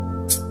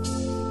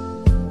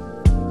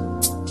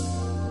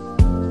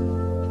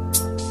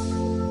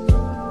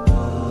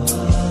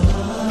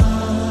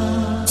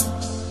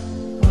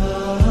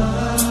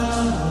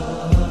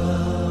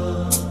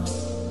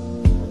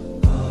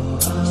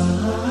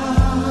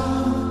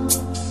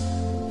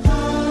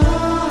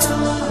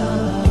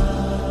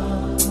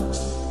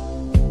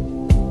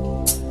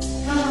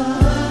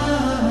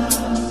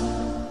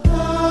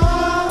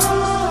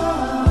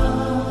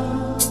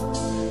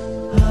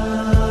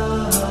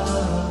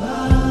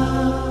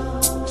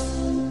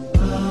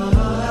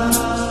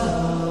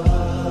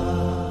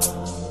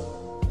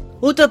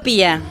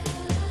Utopía,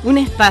 un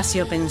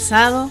espacio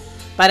pensado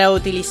para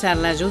utilizar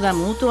la ayuda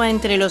mutua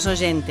entre los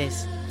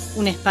oyentes,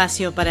 un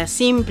espacio para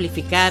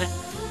simplificar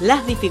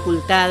las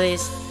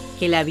dificultades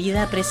que la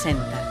vida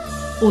presenta.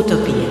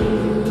 Utopía.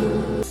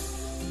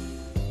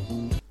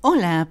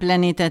 Hola,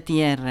 planeta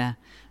Tierra.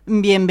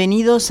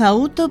 Bienvenidos a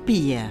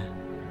Utopía.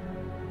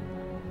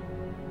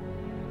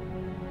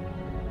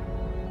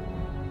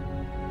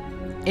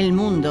 El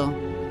mundo,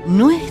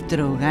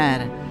 nuestro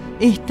hogar,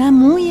 está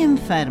muy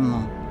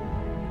enfermo.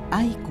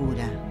 Hay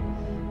cura,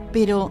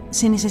 pero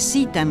se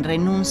necesitan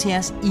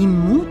renuncias y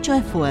mucho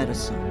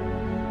esfuerzo.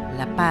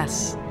 La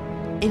paz,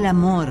 el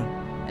amor,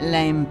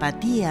 la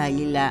empatía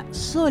y la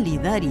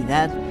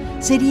solidaridad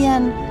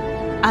serían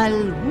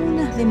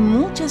algunas de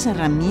muchas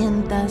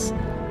herramientas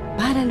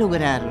para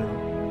lograrlo.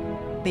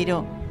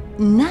 Pero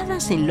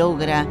nada se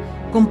logra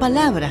con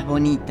palabras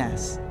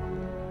bonitas.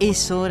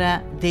 Es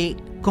hora de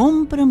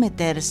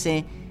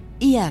comprometerse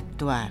y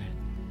actuar.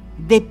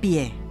 De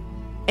pie,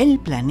 el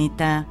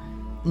planeta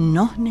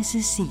nos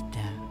necesita.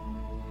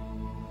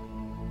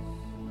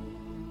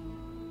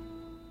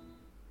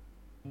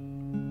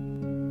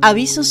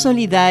 Avisos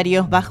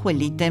solidarios bajo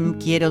el ítem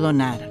Quiero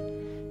donar.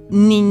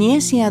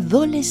 Niñez y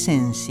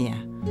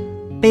adolescencia.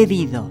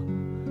 Pedido.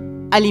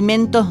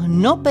 Alimentos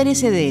no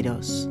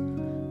perecederos.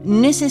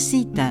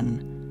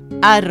 Necesitan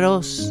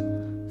arroz,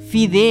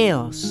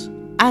 fideos,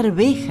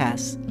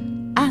 arvejas,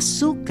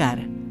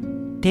 azúcar,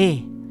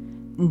 té,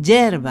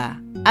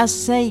 yerba,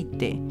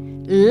 aceite,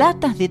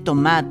 latas de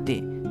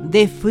tomate,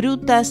 de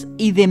frutas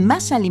y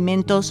demás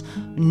alimentos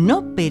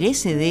no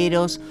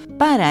perecederos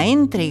para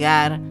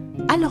entregar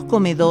a los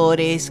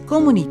comedores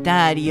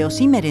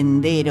comunitarios y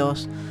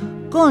merenderos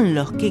con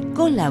los que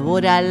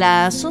colabora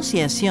la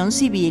Asociación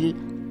Civil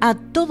A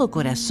Todo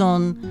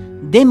Corazón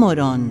de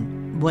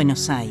Morón,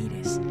 Buenos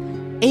Aires.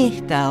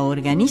 Esta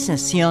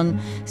organización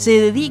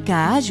se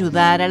dedica a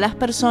ayudar a las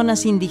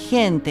personas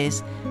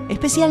indigentes,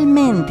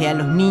 especialmente a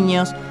los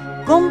niños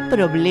con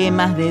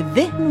problemas de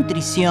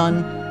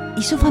desnutrición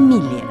y sus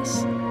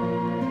familias.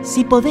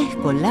 Si podés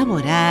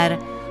colaborar,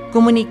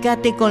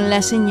 comunícate con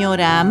la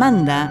señora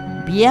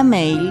Amanda vía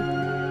mail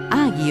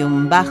a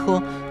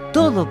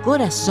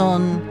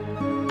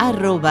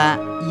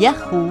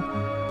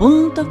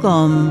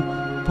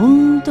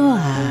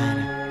 _todocorazon@yahoo.com.ar.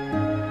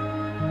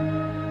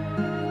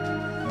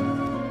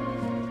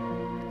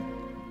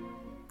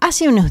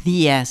 Hace unos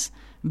días,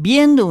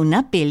 viendo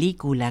una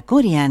película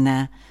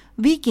coreana,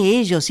 vi que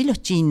ellos y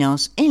los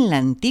chinos en la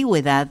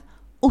antigüedad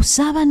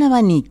usaban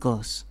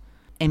abanicos.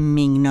 En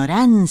mi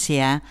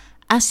ignorancia,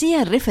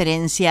 hacía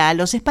referencia a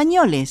los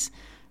españoles,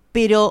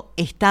 pero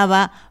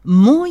estaba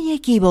muy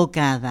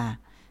equivocada.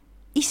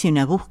 Hice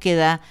una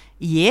búsqueda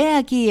y he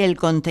aquí el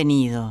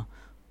contenido.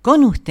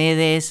 Con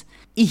ustedes,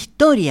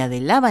 Historia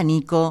del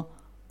abanico,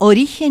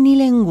 origen y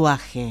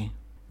lenguaje,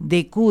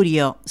 de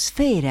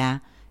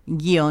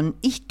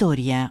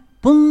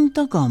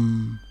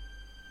curiosfera-historia.com.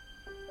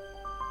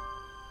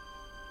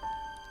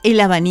 El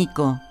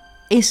abanico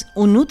es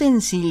un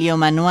utensilio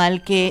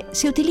manual que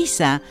se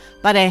utiliza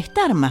para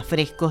estar más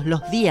frescos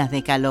los días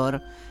de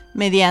calor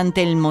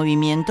mediante el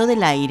movimiento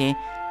del aire,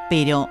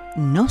 pero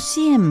no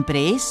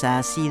siempre esa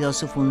ha sido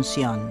su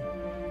función.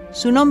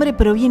 Su nombre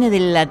proviene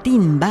del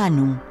latín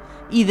vanu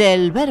y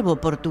del verbo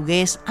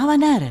portugués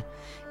abanar,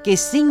 que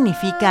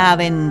significa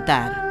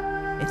aventar.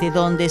 Es de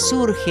donde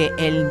surge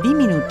el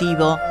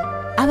diminutivo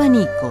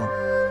abanico,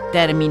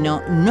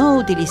 término no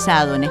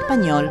utilizado en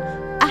español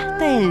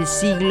hasta el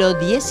siglo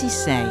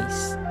XVI.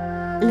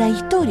 La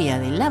historia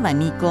del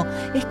abanico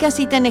es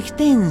casi tan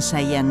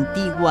extensa y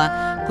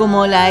antigua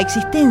como la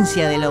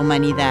existencia de la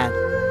humanidad.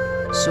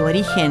 Su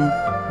origen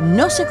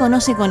no se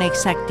conoce con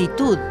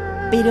exactitud,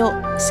 pero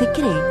se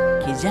cree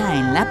que ya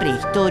en la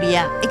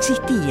prehistoria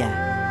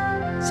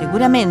existía,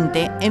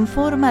 seguramente en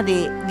forma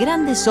de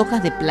grandes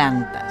hojas de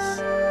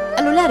plantas.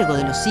 A lo largo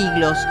de los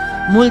siglos,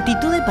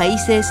 multitud de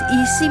países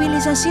y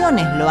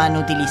civilizaciones lo han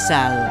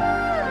utilizado.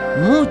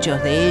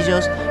 Muchos de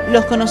ellos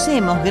los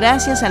conocemos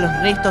gracias a los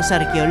restos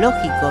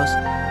arqueológicos,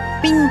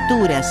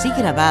 pinturas y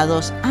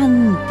grabados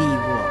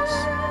antiguos.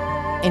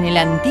 En el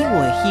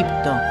antiguo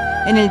Egipto,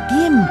 en el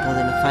tiempo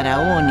de los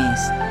faraones,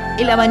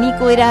 el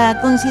abanico era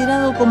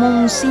considerado como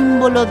un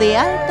símbolo de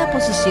alta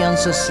posición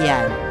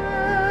social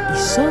y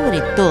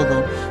sobre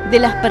todo de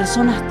las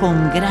personas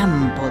con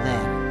gran poder.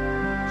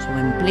 Su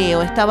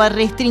empleo estaba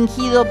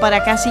restringido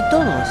para casi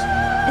todos,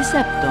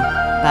 excepto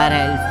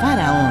para el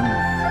faraón,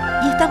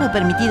 y estaba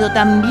permitido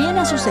también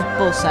a sus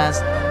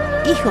esposas,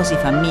 hijos y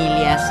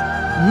familias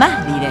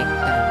más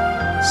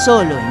directa,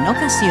 solo en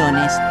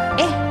ocasiones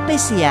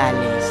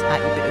especiales.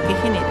 ¡Ay, pero qué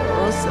generosos!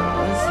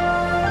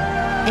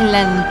 En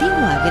la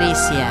antigua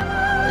Grecia,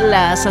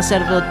 las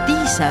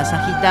sacerdotisas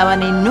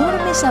agitaban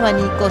enormes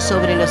abanicos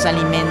sobre los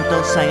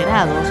alimentos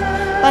sagrados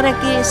para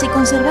que se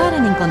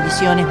conservaran en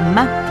condiciones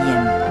más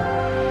tiempo.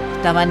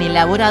 Estaban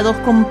elaborados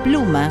con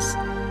plumas,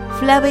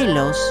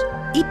 flabelos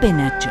y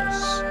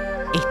penachos.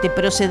 Este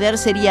proceder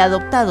sería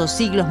adoptado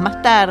siglos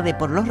más tarde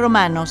por los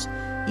romanos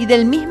y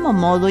del mismo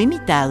modo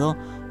imitado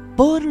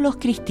por los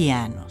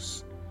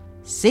cristianos.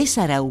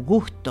 César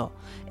Augusto,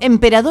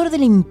 emperador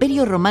del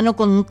Imperio Romano,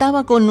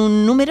 contaba con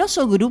un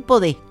numeroso grupo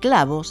de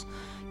esclavos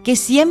que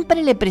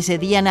siempre le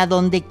precedían a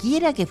donde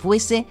quiera que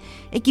fuese,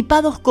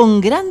 equipados con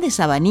grandes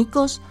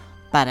abanicos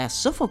para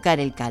sofocar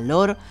el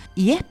calor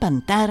y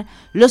espantar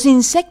los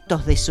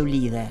insectos de su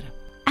líder.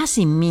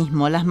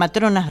 Asimismo, las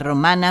matronas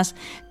romanas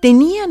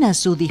tenían a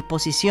su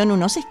disposición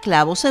unos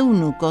esclavos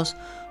eunucos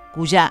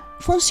cuya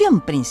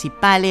función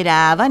principal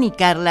era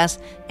abanicarlas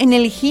en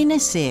el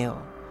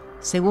gineceo.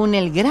 Según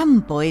el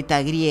gran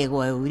poeta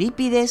griego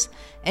Eurípides,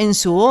 en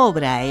su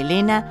obra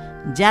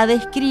Helena ya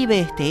describe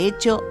este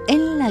hecho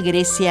en la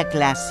Grecia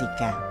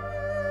clásica.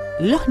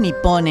 Los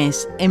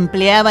nipones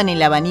empleaban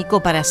el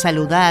abanico para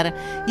saludar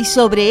y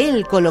sobre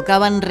él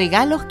colocaban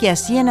regalos que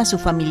hacían a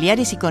sus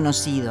familiares y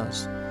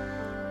conocidos.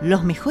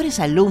 Los mejores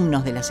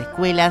alumnos de las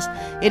escuelas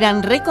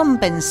eran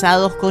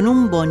recompensados con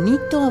un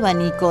bonito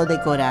abanico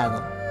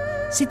decorado.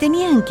 Si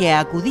tenían que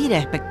acudir a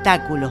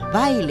espectáculos,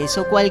 bailes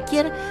o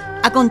cualquier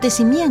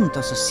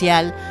acontecimiento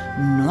social,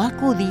 no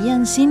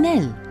acudían sin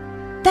él.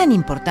 Tan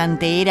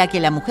importante era que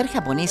la mujer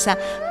japonesa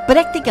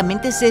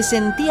prácticamente se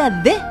sentía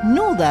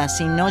desnuda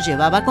si no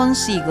llevaba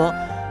consigo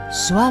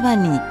su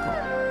abanico.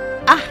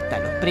 Hasta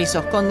los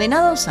presos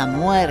condenados a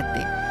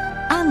muerte,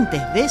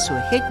 antes de su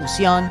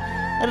ejecución,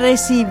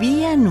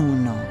 recibían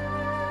uno.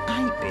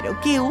 ¡Ay, pero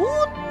qué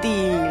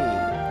útil!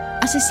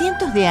 Hace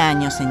cientos de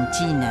años en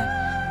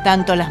China,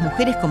 tanto las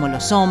mujeres como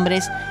los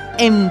hombres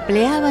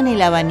empleaban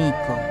el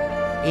abanico.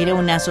 Era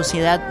una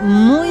sociedad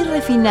muy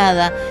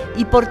refinada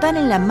y portar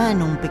en la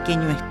mano un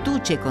pequeño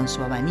estuche con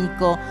su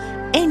abanico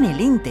en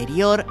el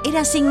interior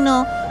era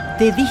signo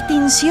de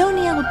distinción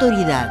y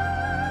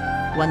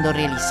autoridad. Cuando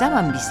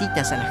realizaban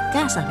visitas a las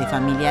casas de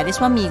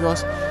familiares o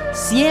amigos,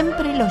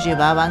 siempre los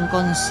llevaban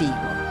consigo.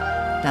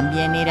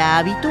 También era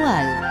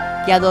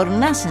habitual que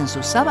adornasen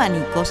sus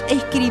abanicos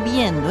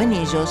escribiendo en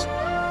ellos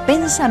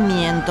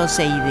pensamientos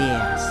e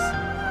ideas.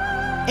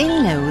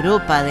 En la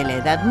Europa de la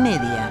Edad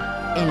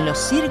Media, en los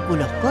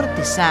círculos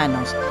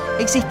cortesanos,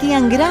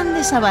 existían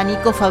grandes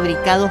abanicos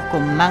fabricados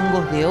con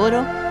mangos de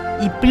oro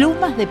y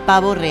plumas de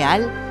pavo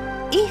real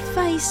y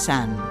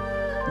faisán.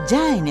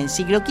 Ya en el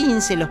siglo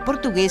XV, los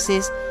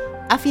portugueses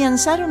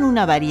afianzaron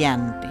una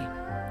variante,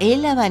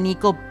 el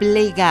abanico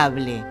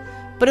plegable,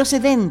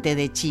 procedente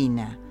de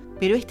China.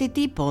 Pero este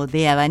tipo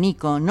de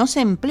abanico no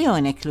se empleó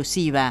en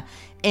exclusiva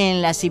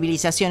en las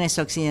civilizaciones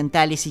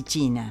occidentales y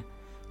China,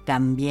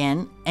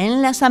 también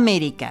en las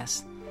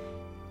Américas.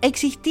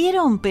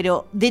 Existieron,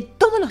 pero de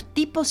todos los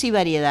tipos y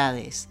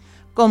variedades,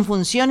 con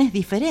funciones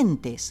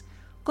diferentes,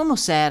 como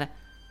ser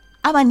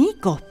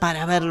abanicos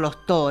para ver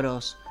los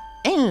toros,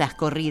 en las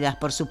corridas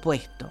por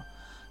supuesto,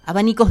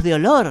 abanicos de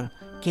olor,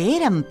 que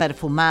eran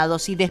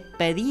perfumados y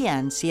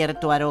despedían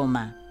cierto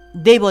aroma,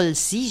 de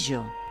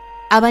bolsillo,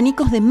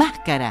 abanicos de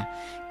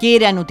máscara, que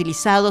eran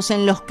utilizados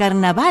en los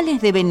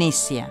carnavales de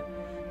Venecia,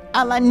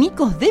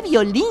 abanicos de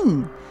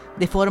violín,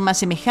 de forma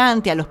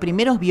semejante a los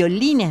primeros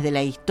violines de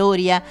la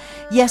historia,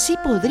 y así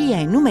podría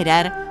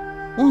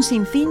enumerar un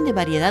sinfín de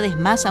variedades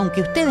más,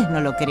 aunque ustedes no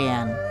lo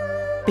crean.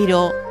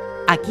 Pero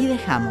aquí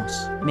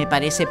dejamos, me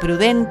parece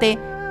prudente,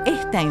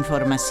 esta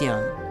información.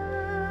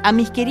 A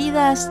mis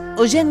queridas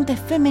oyentes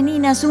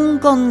femeninas, un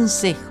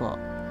consejo: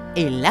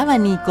 el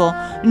abanico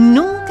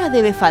nunca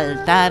debe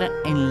faltar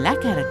en la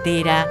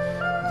cartera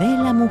de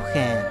la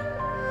mujer.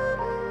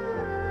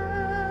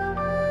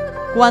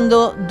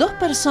 Cuando dos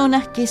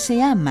personas que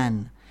se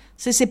aman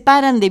se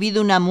separan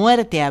debido a una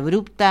muerte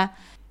abrupta,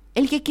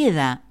 el que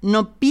queda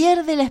no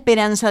pierde la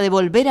esperanza de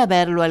volver a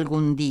verlo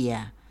algún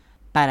día.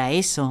 Para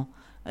eso,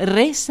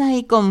 reza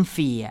y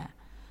confía.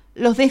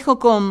 Los dejo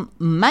con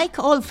Mike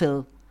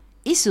Oldfield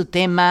y su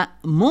tema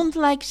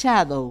Moonlight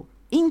Shadow,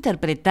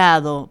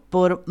 interpretado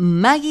por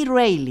Maggie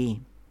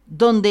Reilly,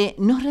 donde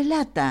nos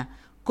relata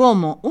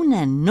cómo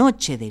una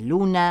noche de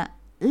luna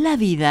la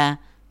vida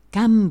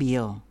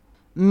cambió.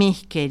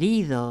 Mis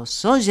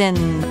queridos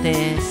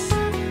oyentes,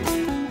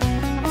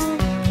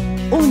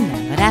 un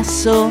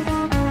abrazo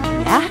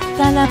y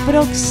hasta la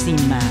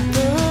próxima.